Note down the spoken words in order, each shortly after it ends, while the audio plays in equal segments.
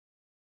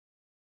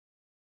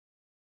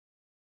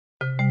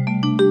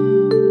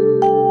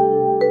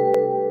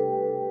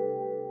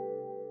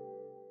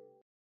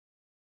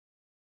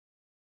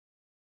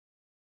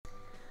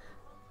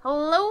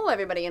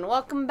everybody, and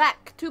welcome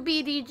back to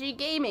BDG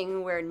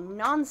Gaming, where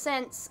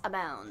nonsense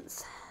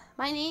abounds.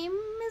 My name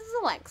is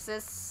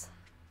Alexis.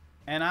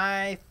 And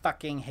I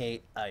fucking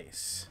hate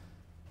ice.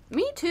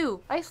 Me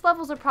too. Ice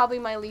levels are probably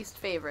my least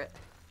favorite.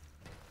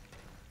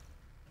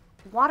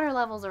 Water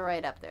levels are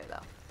right up there,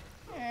 though.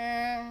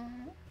 I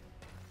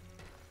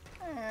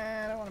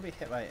don't want to be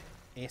hit by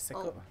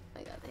icicle. Oh,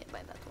 I got hit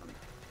by that one.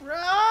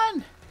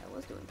 Run! I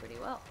was doing pretty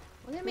well.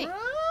 Look at me. Run!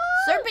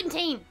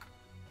 Serpentine!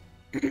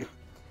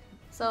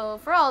 So,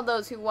 for all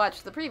those who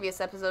watched the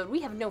previous episode,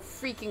 we have no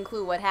freaking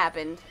clue what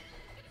happened.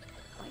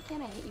 Why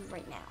can't I hit you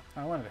right now?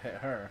 I wanted to hit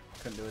her.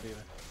 Couldn't do it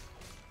either.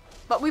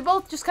 But we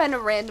both just kind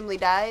of randomly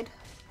died.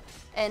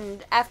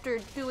 And after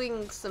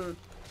doing some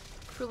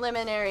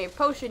preliminary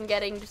potion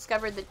getting,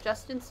 discovered that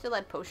Justin still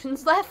had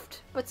potions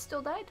left, but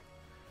still died.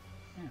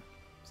 Yeah.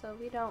 So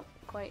we don't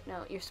quite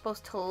know. You're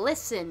supposed to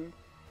listen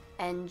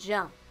and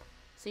jump.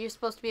 So you're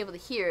supposed to be able to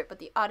hear it, but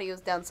the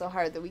audio's down so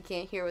hard that we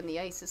can't hear when the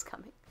ice is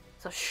coming.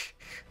 So shh,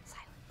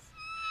 silence.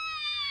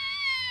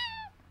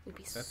 We'd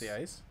be Is that the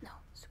ice? No,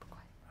 super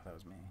quiet. Oh, that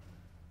was me.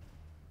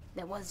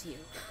 That was you.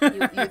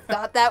 You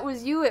thought that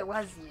was you? It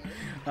was you.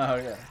 Oh,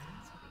 yeah.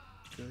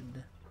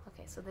 Good.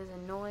 Okay, so there's a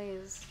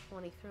noise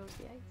when he throws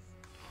the ice,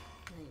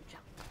 and then you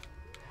jump.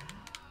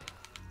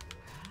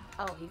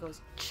 Oh, he goes,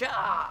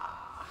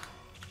 cha!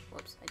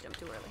 Whoops, I jumped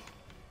too early.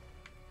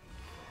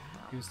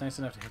 He was nice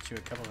enough to hit you a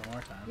couple of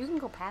more times. You can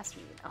go past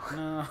me, you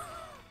know. No.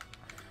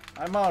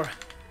 I'm alright.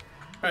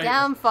 The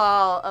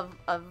downfall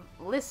of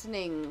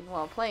listening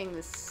while playing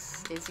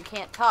this is you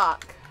can't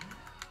talk.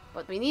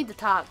 But we need to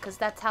talk, because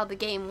that's how the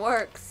game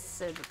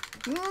works.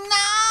 No,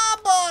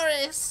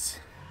 Boris!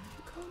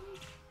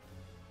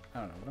 I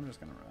don't know, but I'm just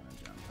gonna run and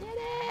jump. Did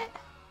it!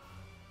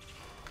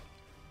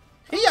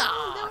 Hiya!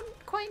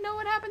 Don't quite know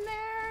what happened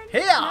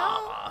there. Hiya!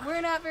 No,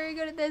 we're not very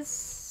good at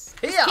this.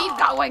 Hiya! Just keep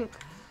going.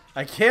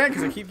 I can't,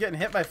 because I keep getting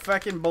hit by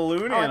fucking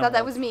balloon animals. I thought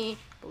that was me.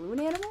 Balloon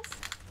animals?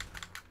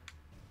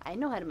 I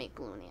know how to make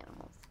balloon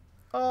animals.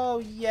 Oh,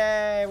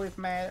 yay, we've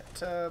made it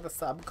to the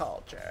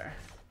subculture.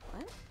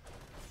 What?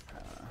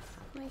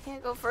 I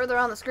can't go further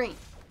on the screen.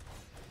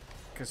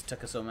 Because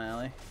Tuckus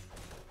O'Malley.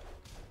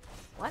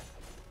 What?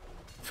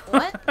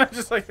 What?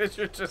 Just like that,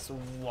 you're just,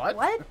 what?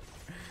 What?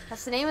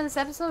 That's the name of this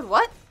episode?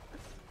 What?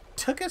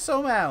 Tuckus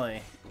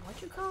O'Malley.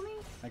 What'd you call me?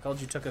 I called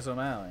you Tuckus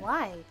O'Malley.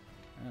 Why?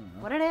 I don't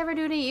know. What did I ever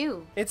do to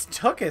you? It's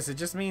Tuckus. It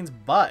just means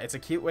butt. It's a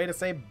cute way to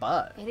say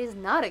butt. It is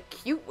not a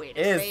cute way to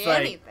It's say like,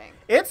 anything.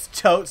 It's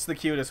totes the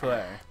cutest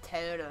way.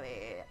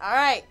 Totally.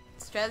 Alright,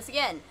 let's try this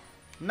again.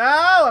 No,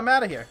 I'm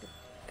out of here.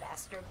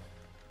 Bastard.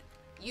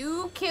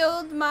 You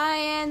killed my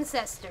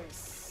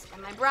ancestors.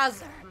 And my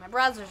brother. And my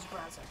brother's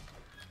brother.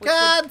 Which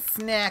God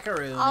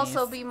snackaroonies. would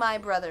also be my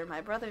brother.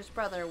 My brother's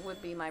brother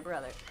would be my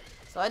brother.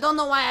 So I don't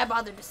know why I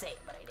bothered to say it,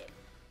 but I did.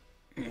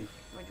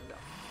 Where'd you go?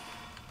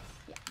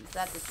 Yeah, you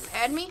thought that you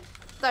had me?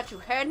 Thought you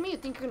had me? You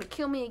think you're gonna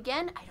kill me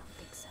again? I don't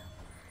think so.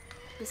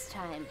 This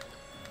time,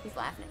 he's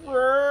laughing at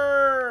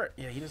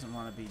you. Yeah, he doesn't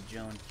want to be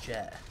Joan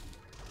Jett.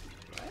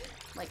 What?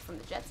 Like from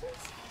the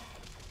Jetsons?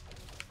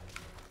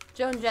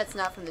 Joan Jett's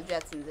not from the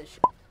Jetsons, is she?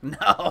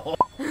 No.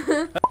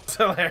 That's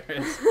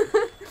hilarious.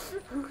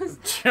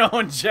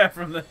 Joan Jett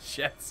from the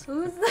Jets.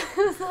 Who's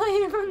the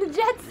lady from the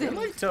Jetsons? You're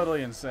like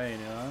totally insane,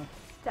 you know?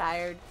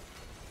 Tired.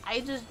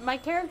 My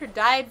character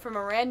died from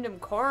a random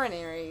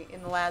coronary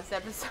in the last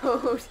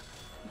episode.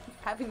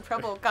 Having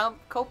trouble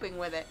coping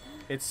with it.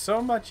 It's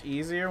so much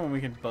easier when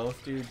we can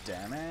both do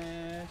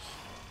damage.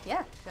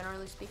 Yeah,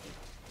 generally speaking.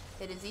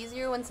 It is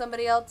easier when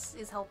somebody else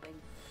is helping.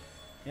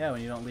 Yeah,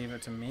 when you don't leave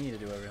it to me to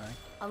do everything.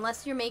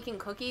 Unless you're making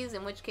cookies,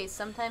 in which case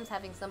sometimes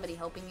having somebody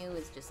helping you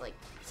is just like,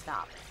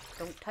 stop.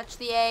 Don't touch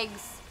the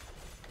eggs.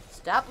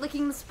 Stop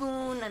licking the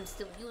spoon. I'm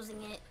still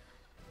using it.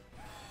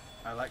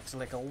 I like to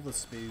lick all the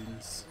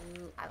spoons.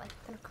 I like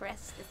to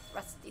caress this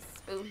rusty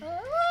spoon.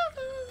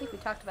 I think we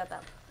talked about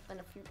that in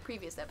a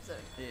previous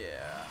episode.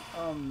 Yeah.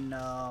 Oh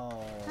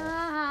no.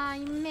 Ah,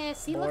 you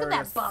missy. Look at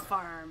that buff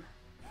arm.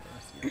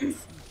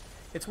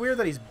 It's weird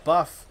that he's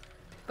buff.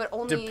 But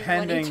only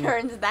when he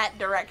turns that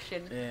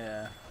direction.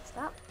 Yeah.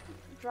 Stop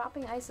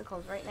dropping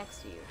icicles right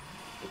next to you.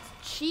 It's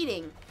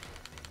cheating.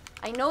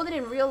 I know that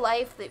in real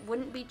life that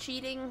wouldn't be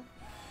cheating,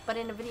 but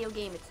in a video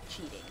game it's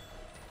cheating.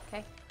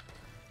 Okay?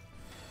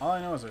 All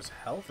I know is his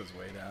health is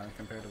way down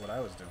compared to what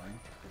I was doing.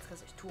 It's because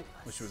there's two of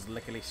us. Which was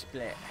lickety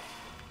split.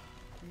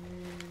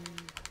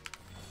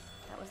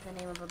 That was the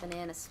name of a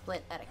banana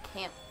split at a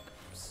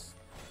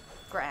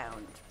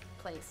campground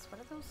place.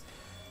 What are those?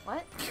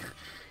 What?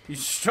 You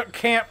struck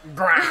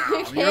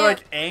campground. You're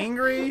like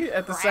angry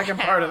at the second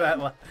part of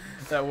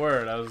that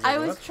word. I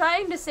was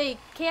trying to say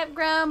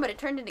campground, but it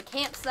turned into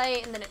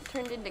campsite, and then it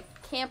turned into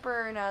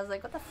camper, and I was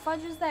like, what the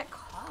fudge is that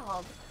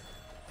called?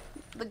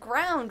 The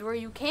ground where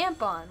you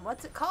camp on.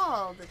 What's it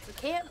called? It's a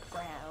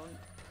campground.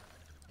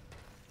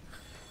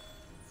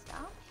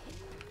 Stop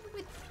hitting me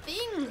with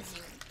things,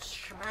 you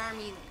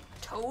schmarmy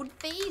toad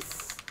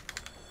face.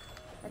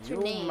 That's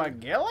your name.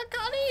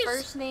 McGillicuddies?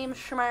 First name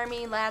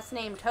Schmarmy, last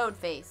name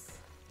Toadface.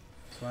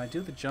 So when I do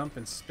the jump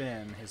and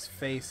spin, his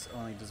face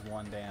only does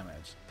 1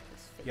 damage.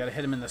 You gotta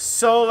hit him in the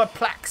solar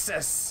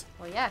plexus.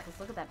 Well, yeah, because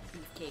look at that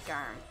beefcake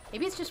arm.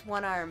 Maybe it's just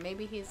one arm.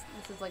 Maybe this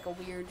is like a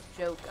weird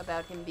joke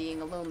about him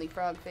being a lonely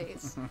frog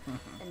face.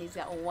 And he's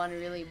got one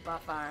really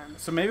buff arm.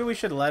 So maybe we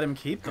should let him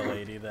keep the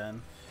lady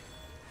then.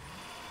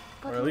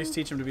 But or at least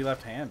teach him to be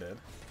left-handed.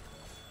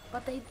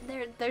 But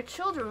their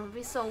children would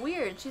be so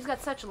weird. She's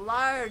got such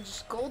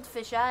large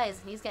goldfish eyes,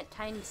 and he's got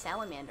tiny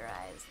salamander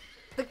eyes.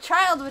 The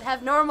child would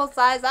have normal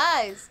size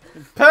eyes.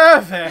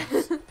 Perfect!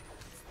 It's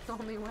the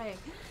only way.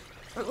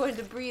 We're going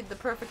to breed the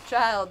perfect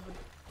child with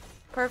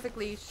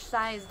perfectly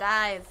sized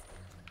eyes.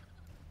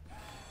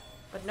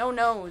 But no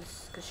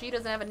nose, because she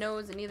doesn't have a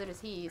nose and neither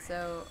does he,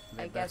 so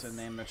I guess... better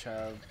name the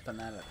child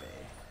Penelope.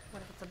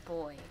 What if it's a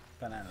boy?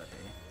 Penelope.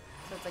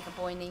 So it's like a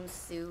boy named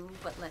Sue,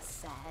 but less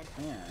sad.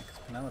 Yeah, because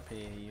Penelope,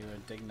 you were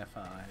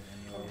dignified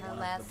and you were And her one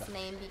last of the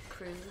name be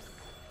Cruz.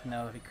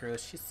 Penelope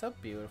Cruz, she's so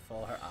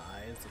beautiful. Her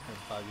eyes, like her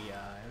buggy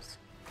eyes.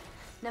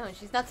 No,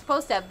 she's not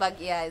supposed to have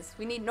buggy eyes.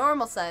 We need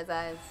normal size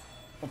eyes.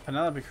 Well,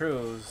 Penelope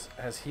Cruz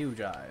has huge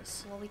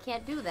eyes. Well, we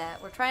can't do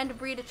that. We're trying to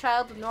breed a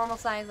child with normal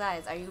size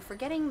eyes. Are you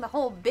forgetting the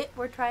whole bit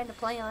we're trying to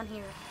play on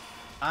here?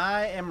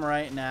 I am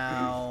right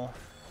now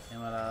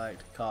in what I like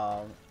to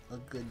call a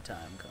good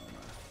time coma.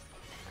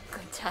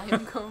 Good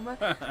time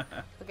coma.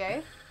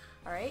 Okay.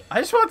 Alright. I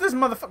just want this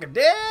motherfucker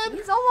dead!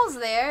 He's almost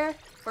there.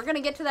 We're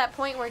gonna get to that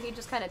point where he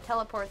just kind of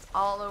teleports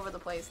all over the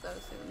place though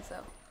soon, so.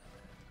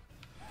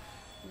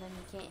 And then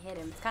you can't hit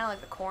him. It's kind of like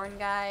the corn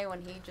guy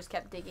when he just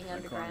kept digging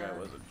underground. The corn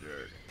guy was a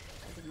jerk.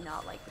 I did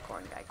not like the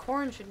corn guy.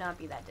 Corn should not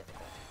be that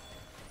difficult.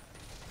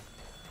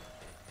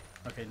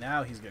 Okay,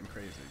 now he's getting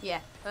crazy. Yeah,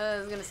 I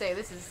was gonna say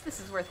this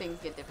is where things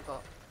get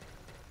difficult.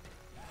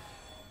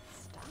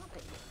 Stop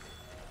it.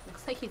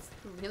 Looks like he's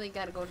really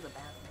got to go to the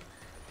bathroom.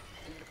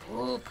 I need to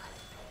poop.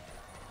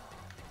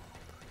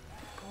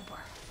 Pooper.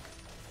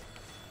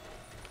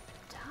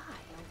 Die,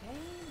 okay?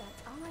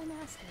 That's all I'm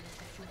asking is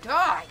that you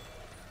die.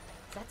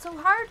 Is that so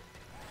hard?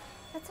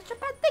 That's such a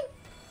bad thing.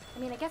 I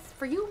mean, I guess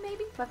for you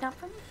maybe, but not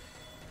for me.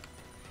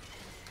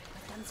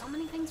 I've done so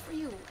many things for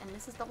you, and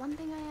this is the one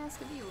thing I ask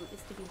of you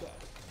is to be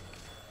dead.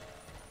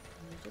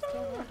 And you just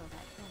can't handle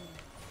that, can you?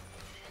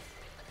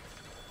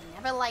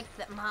 I never liked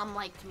that Mom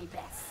liked me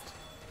best.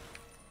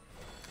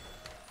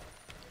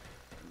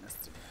 I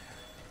missed him there.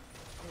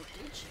 Oh,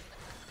 did she?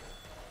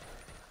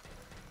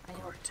 I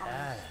don't Cortez.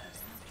 understand.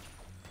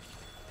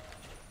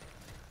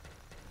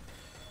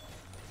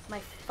 My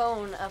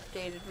phone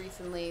updated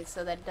recently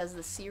so that it does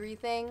the Siri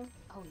thing.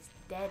 Oh, he's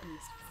dead and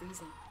he's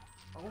freezing.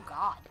 Oh,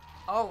 God.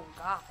 Oh,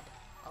 God.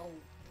 Oh.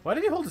 Why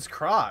did he hold his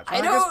crotch?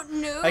 I don't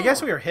know. I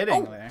guess we were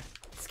hitting there.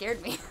 It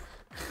scared me.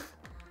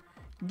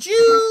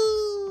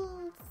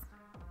 Jules!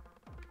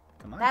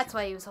 Come on. That's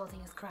why he was holding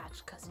his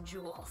crotch, cousin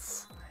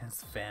Jules.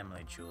 His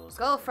family, Jules.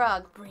 Go,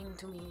 frog, bring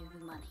to me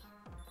the money.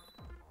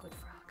 Good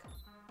frog.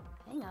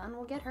 Hang on,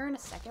 we'll get her in a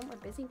second. We're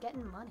busy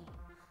getting money.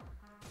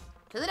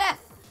 To the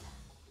death!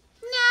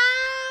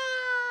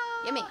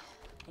 No! Gimme.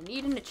 I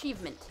need an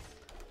achievement.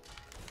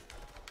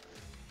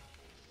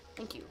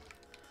 Thank you.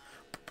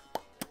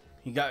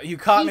 You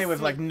caught me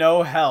with like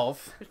no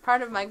health. It was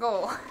part of my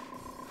goal.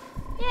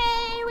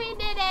 Yay, we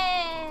did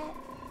it!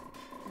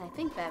 And I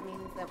think that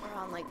means that we're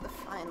on like the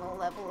final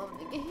level of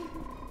the game.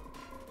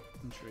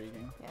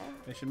 Intriguing. Yeah.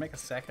 They should make a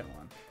second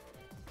one.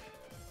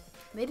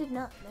 They did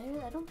not.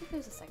 I don't think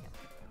there's a second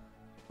one.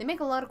 They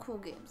make a lot of cool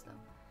games though.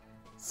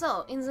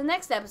 So, in the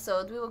next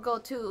episode, we will go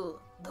to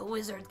the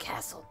Wizard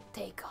Castle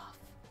Takeoff.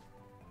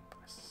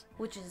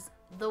 Which is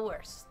the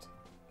worst.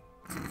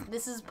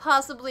 This is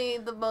possibly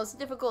the most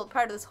difficult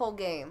part of this whole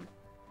game.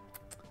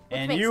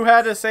 And you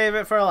had to save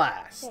it for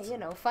last. Yeah, you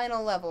know,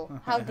 final level.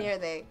 How dare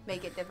they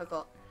make it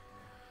difficult.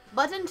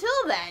 But until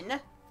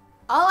then,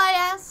 all I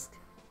ask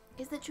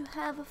is that you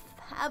have a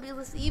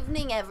fabulous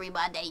evening,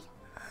 everybody.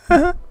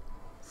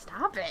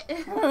 Stop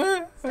it.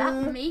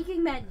 Stop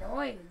making that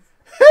noise.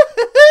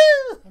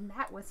 And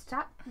that was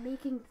stop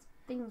making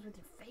things with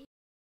your face.